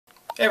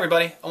Hey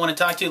everybody, I want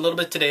to talk to you a little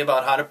bit today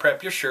about how to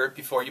prep your shirt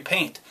before you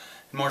paint.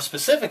 And more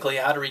specifically,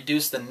 how to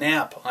reduce the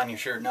nap on your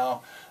shirt.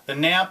 Now, the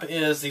nap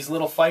is these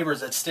little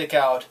fibers that stick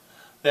out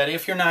that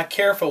if you're not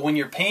careful when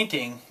you're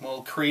painting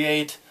will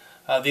create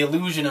the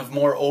illusion of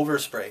more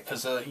overspray,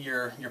 because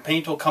your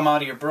paint will come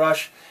out of your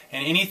brush,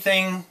 and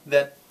anything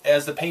that,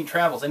 as the paint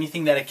travels,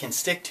 anything that it can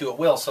stick to, it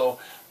will. So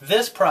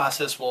this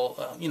process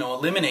will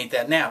eliminate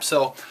that nap.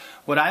 So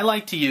what I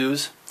like to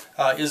use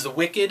is the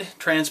Wicked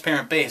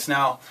Transparent Base.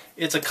 Now,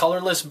 it's a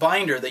colorless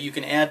binder that you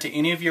can add to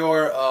any of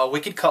your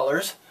Wicked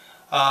colors,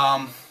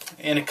 and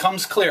it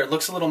comes clear. It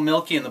looks a little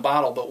milky in the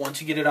bottle, but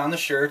once you get it on the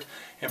shirt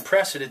and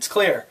press it, it's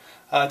clear.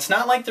 It's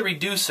not like the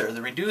reducer.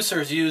 The reducer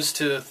is used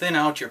to thin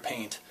out your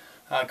paint,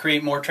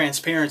 create more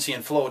transparency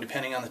and flow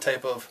depending on the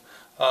type of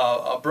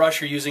a brush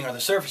you're using or the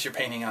surface you're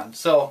painting on.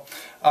 So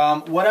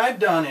what I've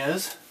done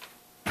is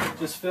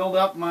just filled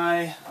up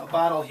my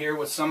bottle here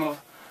with some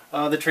of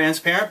the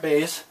transparent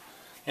base.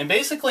 And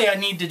basically I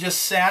need to just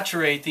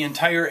saturate the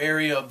entire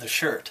area of the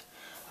shirt,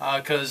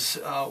 because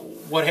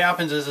what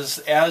happens is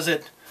as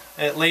it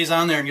lays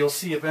on there, and you'll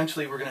see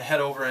eventually we're going to head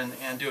over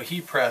and do a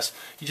heat press,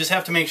 you just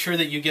have to make sure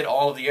that you get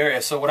all of the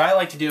area. So what I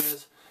like to do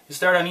is you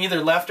start on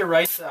either left or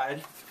right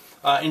side,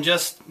 and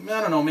just, I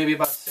don't know, maybe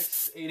about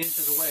 6-8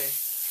 inches away,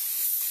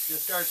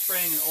 just start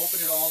spraying and open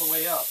it all the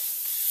way up.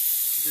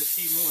 Just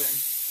keep moving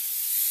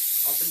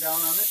up and down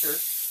on the shirt.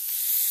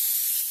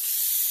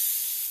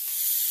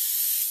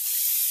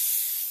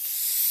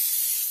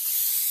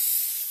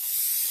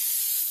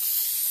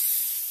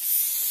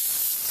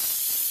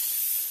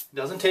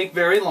 Doesn't take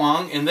very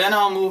long, and then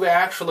I'll move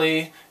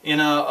actually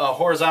in a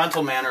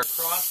horizontal manner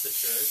across the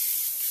shirt.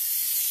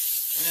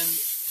 And then,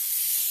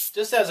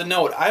 just as a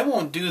note, I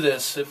won't do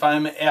this if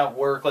I'm at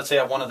work, let's say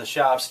at one of the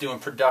shops doing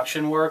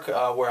production work,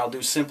 where I'll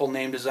do simple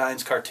name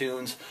designs,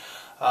 cartoons,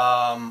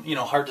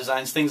 heart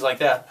designs, things like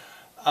that.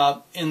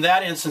 In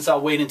that instance,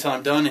 I'll wait until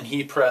I'm done and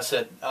heat press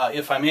it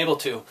if I'm able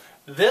to.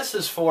 This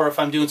is for if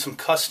I'm doing some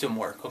custom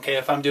work, okay?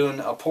 If I'm doing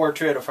a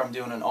portrait, if I'm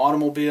doing an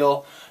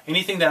automobile,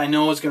 anything that I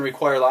know is going to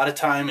require a lot of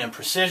time and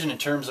precision in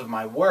terms of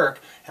my work,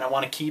 and I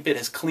want to keep it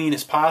as clean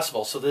as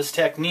possible. So this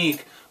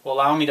technique will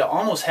allow me to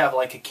almost have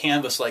like a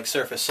canvas-like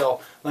surface.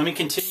 So let me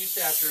continue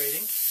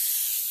saturating.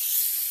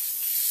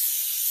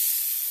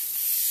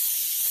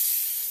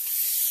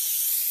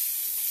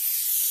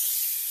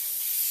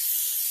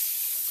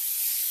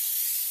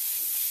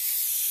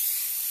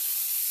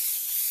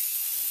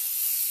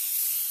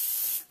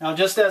 Now,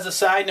 just as a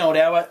side note,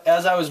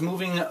 as I was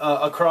moving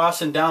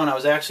across and down, I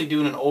was actually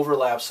doing an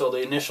overlap. So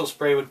the initial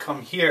spray would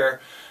come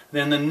here,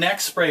 then the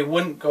next spray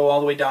wouldn't go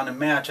all the way down to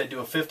match. I'd do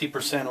a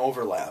 50%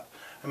 overlap.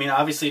 I mean,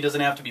 obviously it doesn't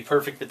have to be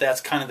perfect, but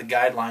that's kind of the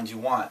guidelines you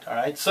want. All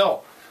right.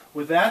 So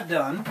with that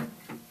done,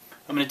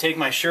 I'm going to take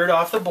my shirt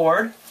off the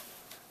board.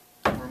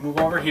 Move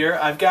over here.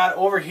 I've got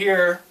over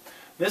here.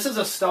 This is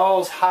a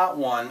Stahl's Hot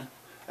One.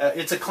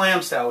 It's a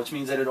clam style, which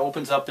means that it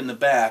opens up in the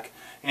back.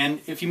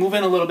 And if you move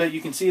in a little bit, you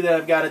can see that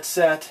I've got it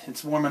set.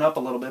 It's warming up a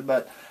little bit,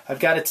 but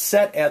I've got it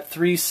set at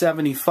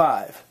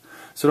 375.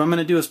 So what I'm going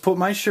to do is put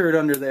my shirt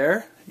under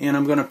there, and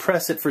I'm going to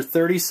press it for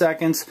 30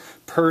 seconds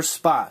per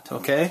spot,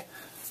 okay?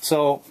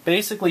 So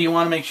basically you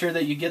want to make sure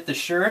that you get the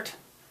shirt,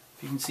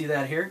 if you can see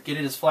that here, get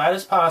it as flat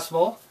as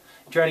possible.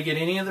 Try to get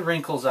any of the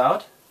wrinkles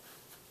out,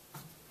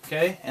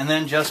 okay? And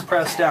then just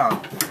press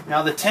down.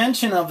 Now the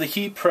tension of the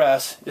heat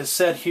press is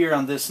set here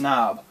on this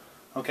knob.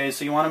 Okay,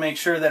 so you want to make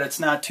sure that it's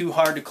not too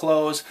hard to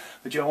close,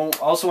 but you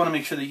also want to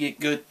make sure that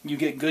you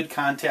get good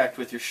contact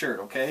with your shirt.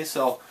 Okay,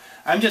 so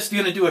I'm just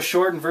going to do a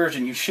shortened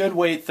version. You should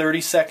wait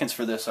 30 seconds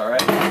for this. All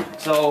right.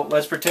 So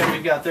let's pretend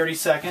we've got 30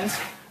 seconds.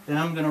 Then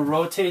I'm going to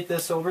rotate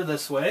this over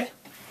this way.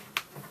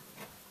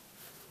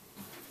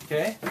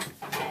 Okay.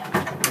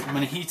 I'm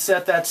going to heat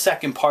set that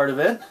second part of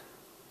it.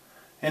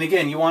 And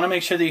again, you want to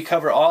make sure that you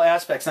cover all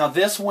aspects. Now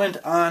this went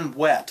on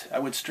wet. I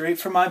went straight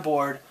from my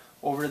board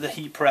over to the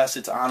heat press.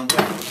 It's on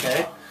wet,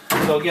 okay?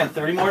 So again,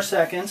 30 more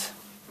seconds.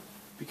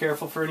 Be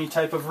careful for any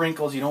type of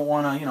wrinkles. You don't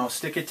want to,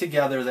 stick it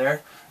together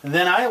there. And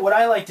then what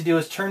I like to do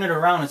is turn it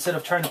around. Instead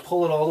of trying to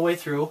pull it all the way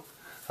through,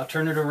 I'll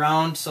turn it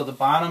around so the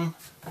bottom,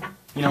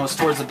 is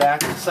towards the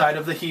back side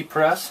of the heat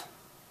press.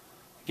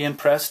 Again,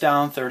 press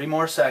down, 30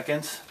 more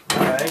seconds, all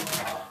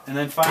right? And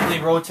then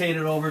finally rotate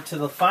it over to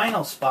the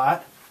final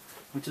spot,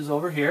 which is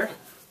over here.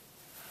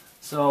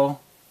 So,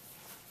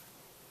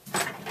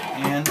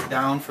 and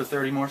down for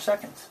 30 more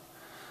seconds.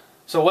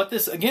 So what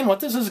this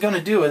is going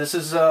to do, this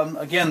is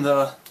again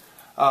the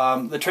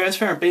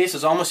transparent base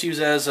is almost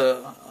used as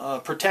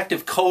a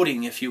protective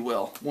coating, if you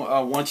will.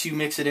 Once you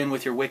mix it in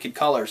with your Wicked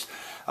colors,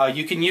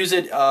 you can use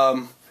it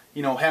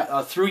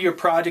through your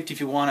project if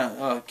you want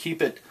to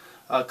keep it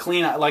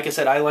clean. Like I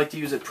said, I like to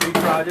use it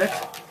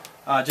pre-project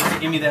just to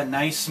give me that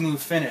nice smooth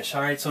finish.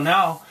 All right, so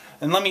now,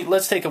 and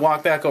let's take a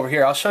walk back over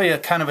here. I'll show you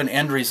kind of an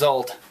end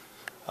result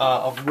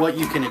of what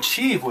you can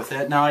achieve with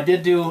it. Now I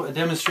did do a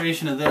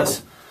demonstration of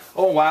this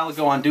a while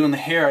ago on doing the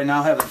hair. I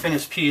now have the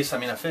finished piece. I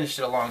mean, I finished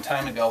it a long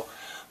time ago.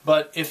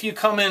 But if you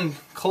come in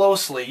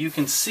closely, you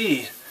can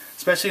see,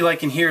 especially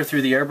like in here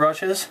through the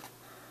airbrushes,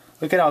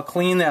 Look at how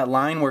clean that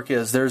line work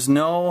is. There's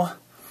no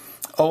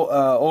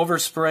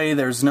overspray.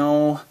 There's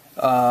no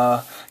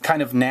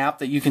kind of nap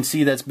that you can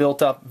see that's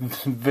built up.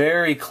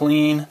 Very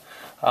clean.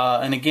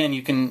 And again,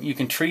 you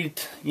can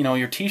treat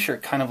your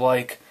T-shirt kind of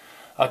like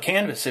a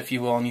canvas, if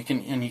you will, and you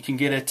can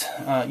get it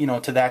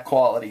to that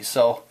quality.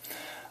 So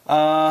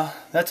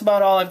that's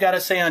about all I've got to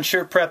say on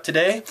shirt prep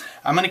today.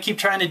 I'm going to keep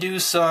trying to do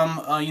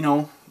some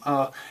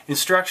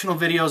instructional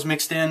videos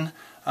mixed in,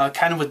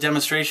 kind of with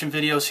demonstration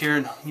videos here,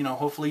 and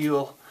hopefully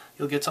you'll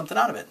get something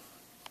out of it.